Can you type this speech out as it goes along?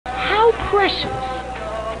horses.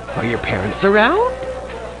 Are your parents around?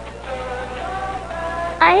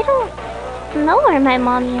 I don't know where my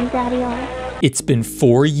mommy and daddy are. It's been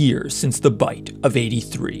 4 years since the bite of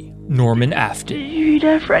 '83. Norman Afton. Did you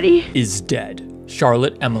hear that, Freddy? Is dead.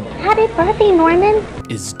 Charlotte Emily Happy birthday, Norman.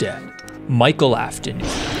 is dead. Michael Afton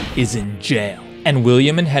is in jail. And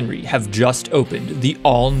William and Henry have just opened the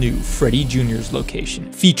all-new Freddy Jr.'s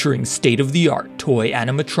location, featuring state-of-the-art toy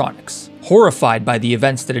animatronics. Horrified by the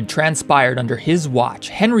events that had transpired under his watch,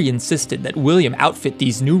 Henry insisted that William outfit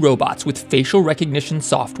these new robots with facial recognition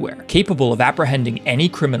software, capable of apprehending any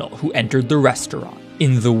criminal who entered the restaurant.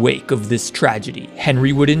 In the wake of this tragedy,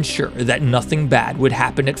 Henry would ensure that nothing bad would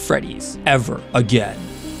happen at Freddy's ever again.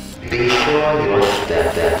 Be sure you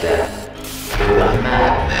step through the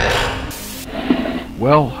madness.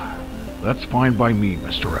 Well, that's fine by me,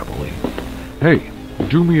 Mr. Everly. Hey,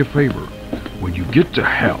 do me a favor. When you get to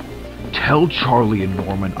hell, tell Charlie and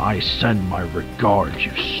Norman I send my regards,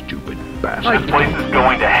 you stupid bastard. This place is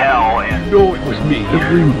going to hell, and... No, it was me.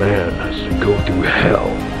 Every man has to go through hell.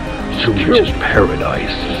 So it's paradise.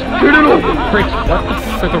 Get it over! Fritz, what the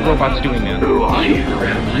fuck are the robots doing now?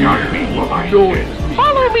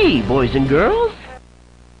 Follow me, boys and girls.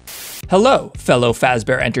 Hello, fellow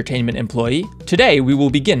Fazbear Entertainment employee. Today we will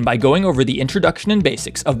begin by going over the introduction and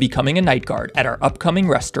basics of becoming a night guard at our upcoming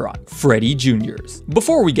restaurant, Freddy Jr.'s.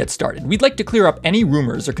 Before we get started, we'd like to clear up any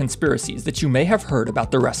rumors or conspiracies that you may have heard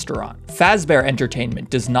about the restaurant. Fazbear Entertainment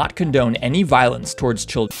does not condone any violence towards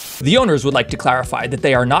children. The owners would like to clarify that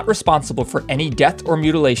they are not responsible for any death or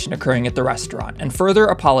mutilation occurring at the restaurant, and further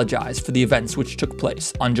apologize for the events which took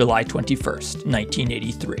place on July 21st,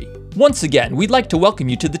 1983. Once again, we'd like to welcome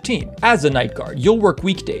you to the team. As a night guard, you'll work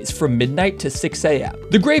weekdays from midnight to 6 a.m.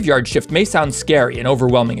 The graveyard shift may sound scary and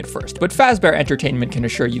overwhelming at first, but Fazbear Entertainment can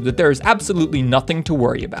assure you that there is absolutely nothing to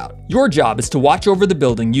worry about. Your job is to watch over the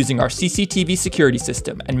building using our CCTV security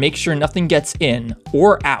system and make sure nothing gets in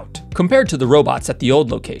or out. Compared to the robots at the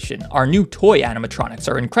old location, our new toy animatronics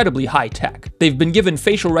are incredibly high-tech. They've been given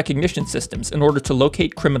facial recognition systems in order to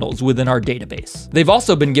locate criminals within our database. They've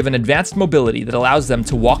also been given advanced mobility that allows them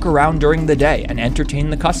to walk around during the day and entertain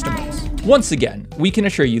the customers. Once again, we can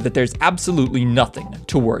assure you that there's absolutely nothing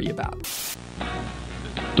to worry about.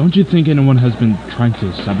 Don't you think anyone has been trying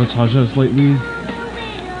to sabotage us lately?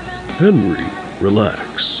 Henry,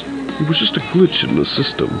 relax. It was just a glitch in the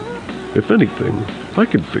system. If anything, I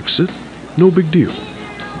can fix it. No big deal.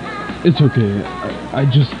 It's okay. I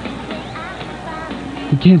just...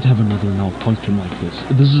 We can't have another malfunction like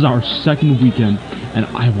this. This is our second weekend, and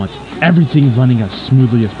I want everything running as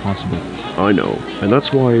smoothly as possible. I know, and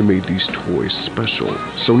that's why I made these toys special,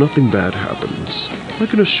 so nothing bad happens. I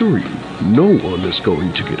can assure you, no one is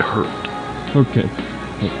going to get hurt. Okay.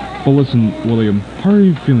 But listen, William, how are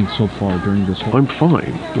you feeling so far during this whole... I'm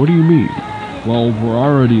fine. What do you mean? Well, we're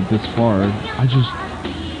already this far. I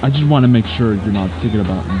just want to make sure you're not thinking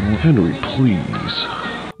about more. Henry, please.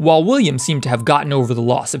 While William seemed to have gotten over the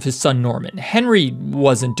loss of his son Norman, Henry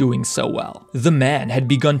wasn't doing so well. The man had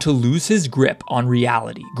begun to lose his grip on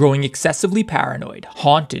reality, growing excessively paranoid,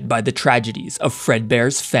 haunted by the tragedies of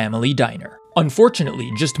Fredbear's family diner.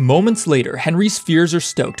 Unfortunately, just moments later, Henry's fears are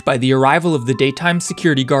stoked by the arrival of the daytime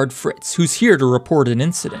security guard Fritz, who's here to report an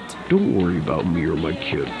incident. Don't worry about me or my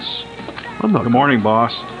kids. I'm not... Good morning,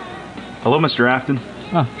 boss. Hello, Mr. Afton.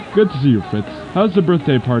 Ah, good to see you, Fritz. How's the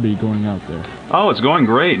birthday party going out there? Oh, it's going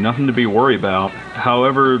great. Nothing to be worried about.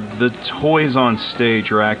 However, the toys on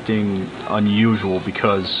stage are acting unusual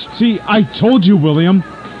because... See, I told you, William!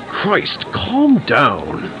 Christ, calm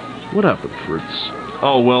down. What happened, Fritz?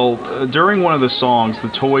 Oh, well, during one of the songs, the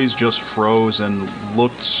toys just froze and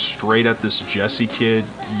looked straight at this Jessie kid,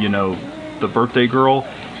 you know, the birthday girl,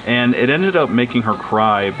 and it ended up making her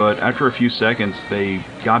cry, but after a few seconds, they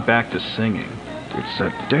got back to singing. It's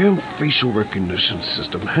that damn facial recognition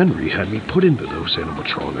system Henry had me put into those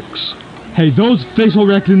animatronics. Hey, those facial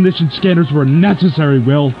recognition scanners were necessary,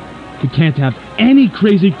 Will. We can't have any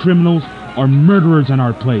crazy criminals or murderers in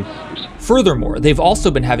our place. Furthermore, they've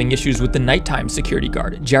also been having issues with the nighttime security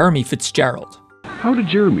guard, Jeremy Fitzgerald. How did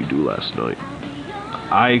Jeremy do last night?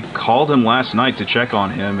 I called him last night to check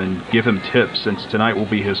on him and give him tips since tonight will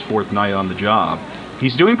be his 4th night on the job.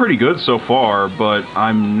 He's doing pretty good so far, but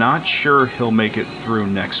I'm not sure he'll make it through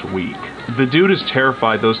next week. The dude is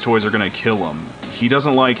terrified those toys are gonna kill him. He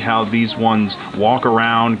doesn't like how these ones walk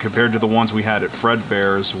around compared to the ones we had at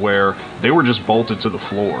Fredbear's, where they were just bolted to the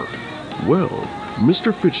floor. Well,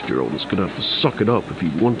 Mr. Fitzgerald is gonna have to suck it up if he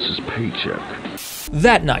wants his paycheck.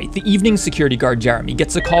 That night, the evening security guard Jeremy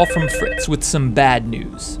gets a call from Fritz with some bad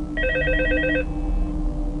news.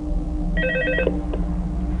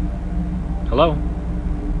 Hello?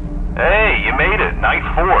 Hey, you made it. Night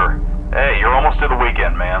 4. Hey, you're almost to the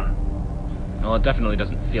weekend, man. Well, it definitely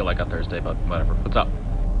doesn't feel like a Thursday, but whatever. What's up?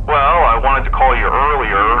 Well, I wanted to call you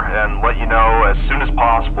earlier and let you know as soon as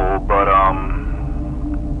possible, but,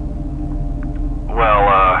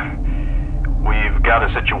 we've got a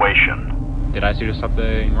situation. Did I do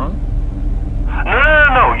something wrong?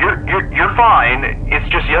 No, you're fine. It's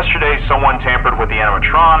just yesterday someone tampered with the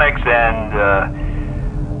animatronics and,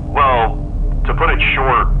 to put it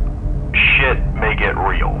short, shit may get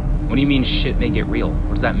real. What do you mean shit may get real?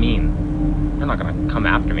 What does that mean? They're not gonna come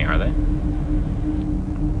after me, are they?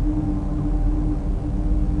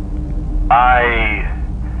 I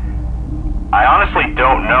honestly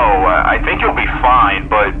don't know. I think you'll be fine,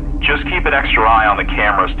 but just keep an extra eye on the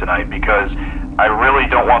cameras tonight because I really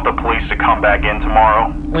don't want the police to come back in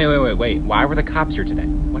tomorrow. Wait. Why were the cops here today?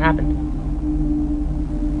 What happened?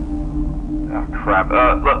 Oh, crap.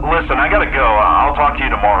 Listen, I gotta go. I'll talk to you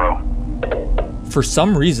tomorrow. For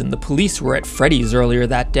some reason, the police were at Freddy's earlier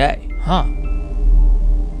that day. Huh.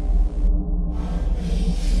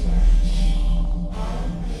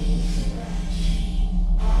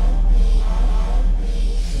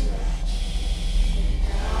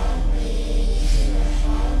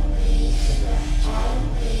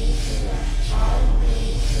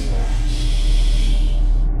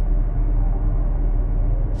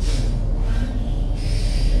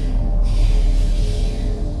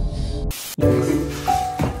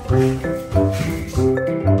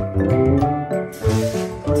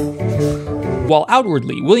 While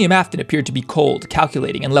outwardly, William Afton appeared to be cold,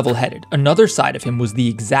 calculating, and level-headed, another side of him was the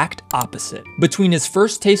exact opposite. Between his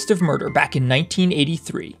first taste of murder back in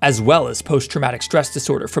 1983, as well as post-traumatic stress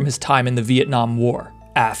disorder from his time in the Vietnam War,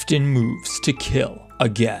 Afton moves to kill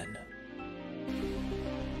again.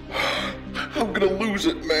 I'm gonna lose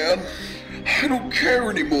it, man. I don't care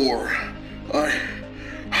anymore. I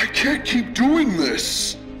can't keep doing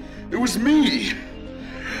this. It was me.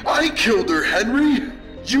 I killed her, Henry.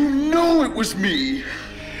 You know it was me.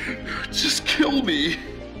 Just kill me.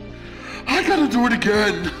 I gotta do it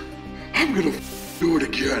again. I'm gonna do it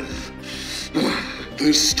again.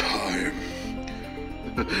 This time.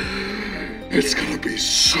 It's gonna be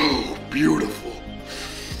so beautiful.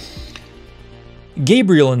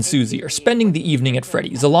 Gabriel and Susie are spending the evening at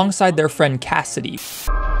Freddy's alongside their friend Cassidy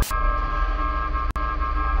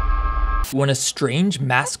when a strange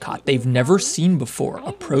mascot they've never seen before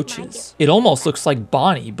approaches. It almost looks like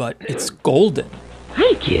Bonnie, but it's golden.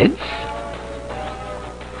 Hi, kids.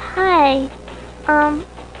 Hi. Are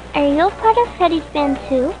you a part of Freddy's band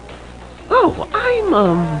too? Oh, I'm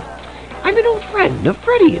an old friend of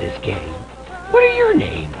Freddy and his gang. What are your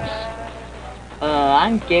names?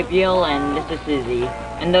 I'm Gabriel and this is Susie.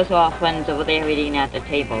 And those are our friends over there eating at the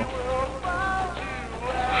table.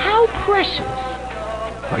 How precious.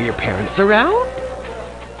 Are your parents around?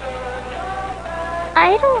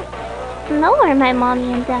 I don't know where my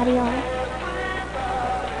mommy and daddy are.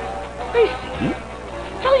 I see.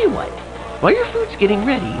 Tell you what, while your food's getting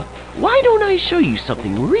ready, why don't I show you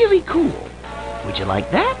something really cool? Would you like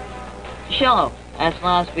that? Sure, as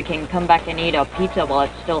long as we can come back and eat our pizza while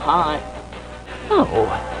it's still hot. Oh,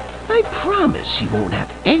 I promise you won't have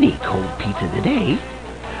any cold pizza today.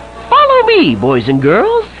 Follow me, boys and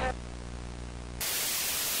girls.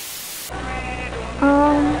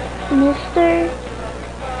 Mister,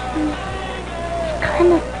 it's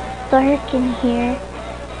kind of dark in here.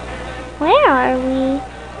 Where are we?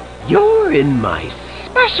 You're in my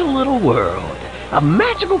special little world. A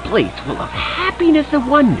magical place full of happiness and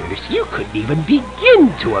wonders you couldn't even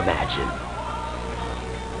begin to imagine.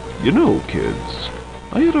 You know, kids,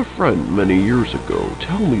 I had a friend many years ago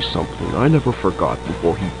tell me something I never forgot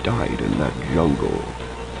before he died in that jungle.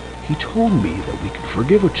 He told me that we could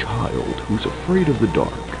forgive a child who's afraid of the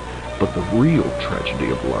dark, but the real tragedy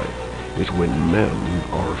of life is when men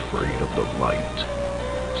are afraid of the light.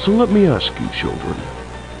 So let me ask you, children,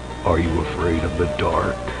 are you afraid of the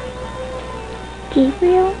dark?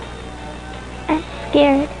 Gabriel? I'm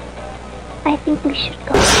scared. I think we should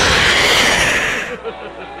go.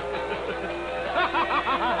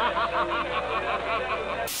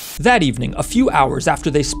 That evening, a few hours after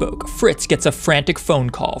they spoke, Fritz gets a frantic phone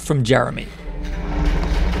call from Jeremy.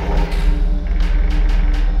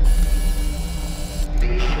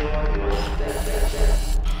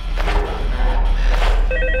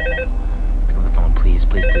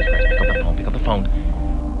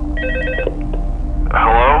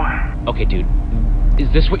 Hello? Okay, dude. Is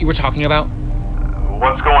this what you were talking about?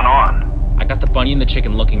 What's going on? I got the bunny and the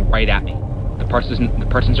chicken looking right at me. The parts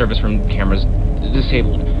and service from cameras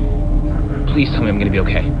disabled. Please tell me I'm gonna be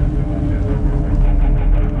okay.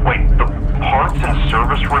 Wait, the parts robots and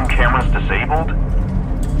service room cameras disabled?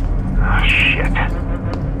 Ah, shit.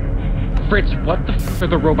 Fritz, what the f are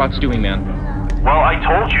the robots doing, man? Well, I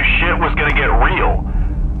told you shit was gonna get real.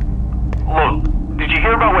 Look, did you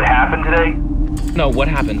hear about what happened today? No, what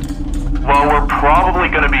happened? Well, we're probably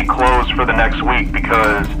gonna be closed for the next week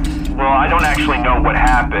because, well, I don't actually know what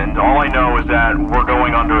happened. All I know is that we're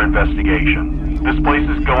going under investigation. This place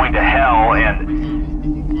is going to hell, and...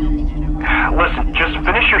 Listen, just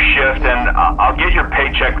finish your shift and I'll get your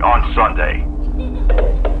paycheck on Sunday.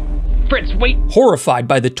 Fritz, wait! Horrified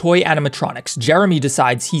by the toy animatronics, Jeremy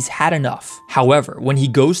decides he's had enough. However, when he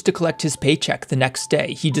goes to collect his paycheck the next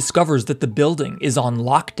day, he discovers that the building is on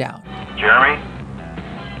lockdown. Jeremy?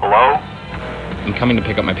 Hello? I'm coming to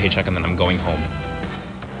pick up my paycheck and then I'm going home.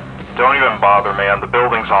 Don't even bother, man. The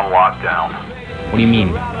building's on lockdown. What do you mean?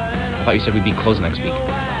 I thought you said we'd be closed next week.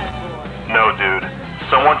 No, dude.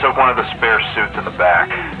 Someone took one of the spare suits in the back.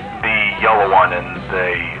 The yellow one, and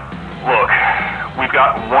they... Look, we've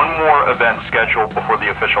got one more event scheduled before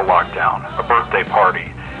the official lockdown. A birthday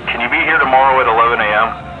party. Can you be here tomorrow at 11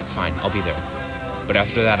 a.m.? Fine, I'll be there. But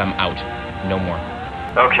after that, I'm out. No more.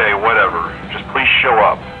 Okay, whatever. Just please show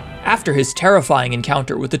up. After his terrifying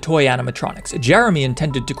encounter with the toy animatronics, Jeremy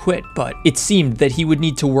intended to quit, but it seemed that he would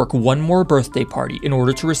need to work one more birthday party in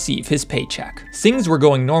order to receive his paycheck. Things were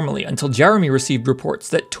going normally until Jeremy received reports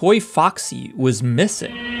that Toy Foxy was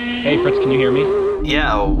missing. Hey Fritz, can you hear me?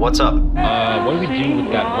 Yeah, what's up? What do we do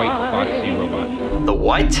with that white Foxy robot? The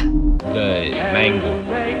what? The mangle.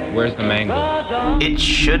 Where's the mangle? It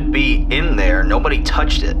should be in there. Nobody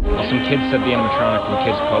touched it. Well, some kids said the animatronic from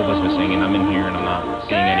Kids Cove was missing, and I'm in here and I'm not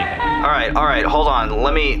seeing anything. All right, hold on.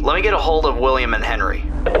 Let me get a hold of William and Henry.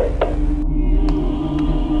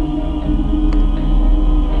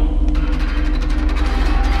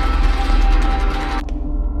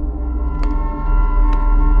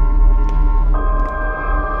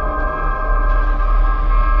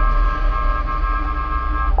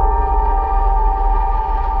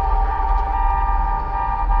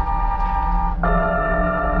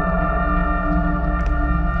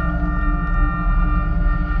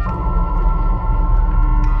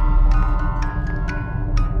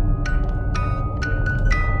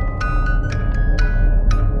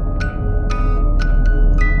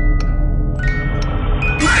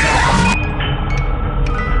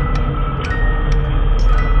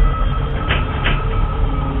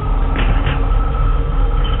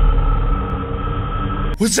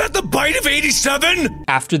 Was that the bite of 87?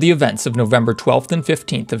 After the events of November 12th and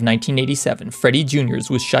 15th of 1987, Freddy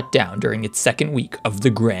Jr.'s was shut down during its second week of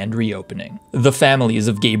the grand reopening. The families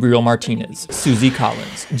of Gabriel Martinez, Susie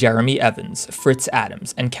Collins, Jeremy Evans, Fritz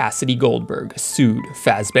Adams, and Cassidy Goldberg sued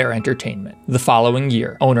Fazbear Entertainment. The following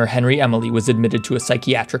year, owner Henry Emily was admitted to a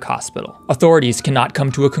psychiatric hospital. Authorities cannot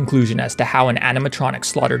come to a conclusion as to how an animatronic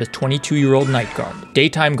slaughtered a 22-year-old night guard.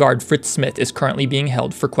 Daytime guard Fritz Smith is currently being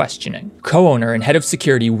held for questioning. Co-owner and head of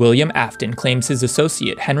security William Afton claims his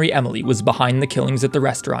associate Henry Emily was behind the killings at the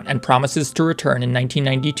restaurant and promises to return in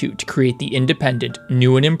 1992 to create the independent,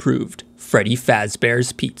 new and improved Freddy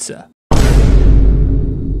Fazbear's Pizza.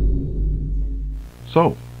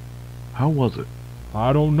 So, how was it?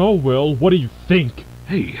 I don't know, Will. What do you think?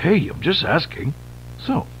 Hey, I'm just asking.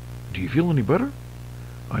 So, do you feel any better?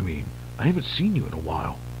 I mean, I haven't seen you in a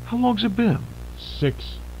while. How long's it been? 6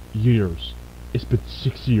 years. It's been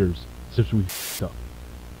 6 years since we f***ed up.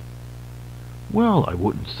 Well, I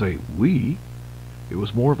wouldn't say we. It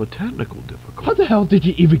was more of a technical difficulty. How the hell did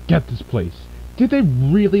you even get this place? Did they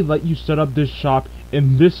really let you set up this shop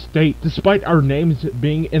in this state, despite our names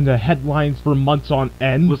being in the headlines for months on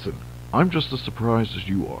end? Listen, I'm just as surprised as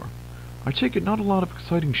you are. I take it not a lot of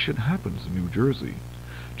exciting shit happens in New Jersey.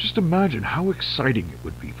 Just imagine how exciting it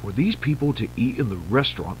would be for these people to eat in the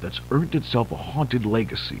restaurant that's earned itself a haunted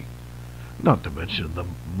legacy. Not to mention the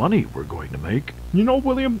money we're going to make. You know,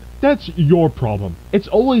 William, that's your problem. It's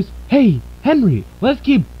always, hey, Henry, let's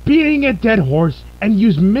keep beating a dead horse and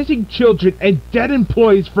use missing children and dead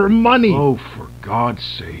employees for money. Oh, for God's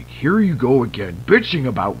sake, here you go again, bitching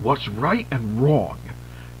about what's right and wrong.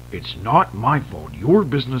 It's not my fault your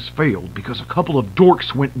business failed because a couple of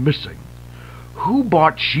dorks went missing. Who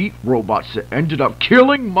bought cheap robots that ended up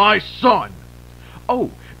killing my son? Oh,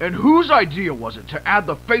 and whose idea was it to add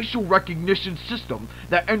the facial recognition system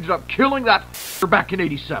that ended up killing that f***er back in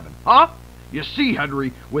 87, huh? You see,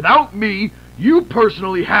 Henry, without me, you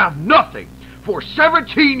personally have nothing. For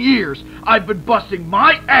 17 years, I've been busting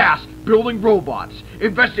my ass building robots,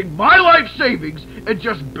 investing my life savings, and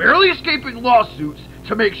just barely escaping lawsuits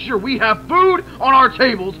to make sure we have food on our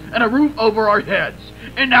tables and a roof over our heads.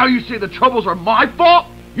 And now you say the troubles are my fault?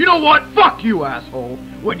 You know what? Fuck you, asshole.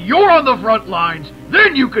 When you're on the front lines,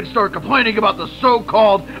 then you can start complaining about the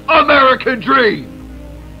so-called American dream.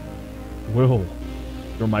 Will,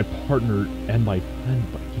 you're my partner and my friend,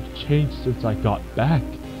 but you've changed since I got back.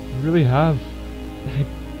 You really have. I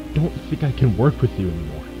don't think I can work with you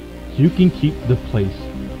anymore. You can keep the place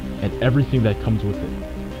and everything that comes with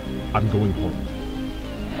it. I'm going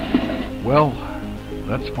home. Well,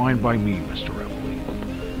 that's fine by me, Mr. Emily.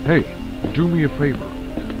 Hey, do me a favor.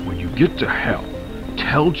 When you get to hell,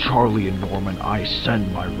 tell Charlie and Norman I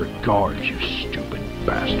send my regards, you stupid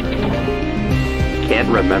bastard. Can't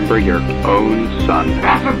remember your own son.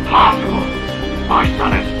 That's impossible! My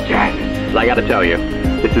son is dead! I gotta tell you,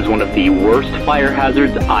 this is one of the worst fire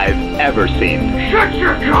hazards I've ever seen. Shut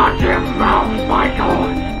your goddamn mouth,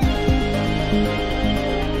 Michael!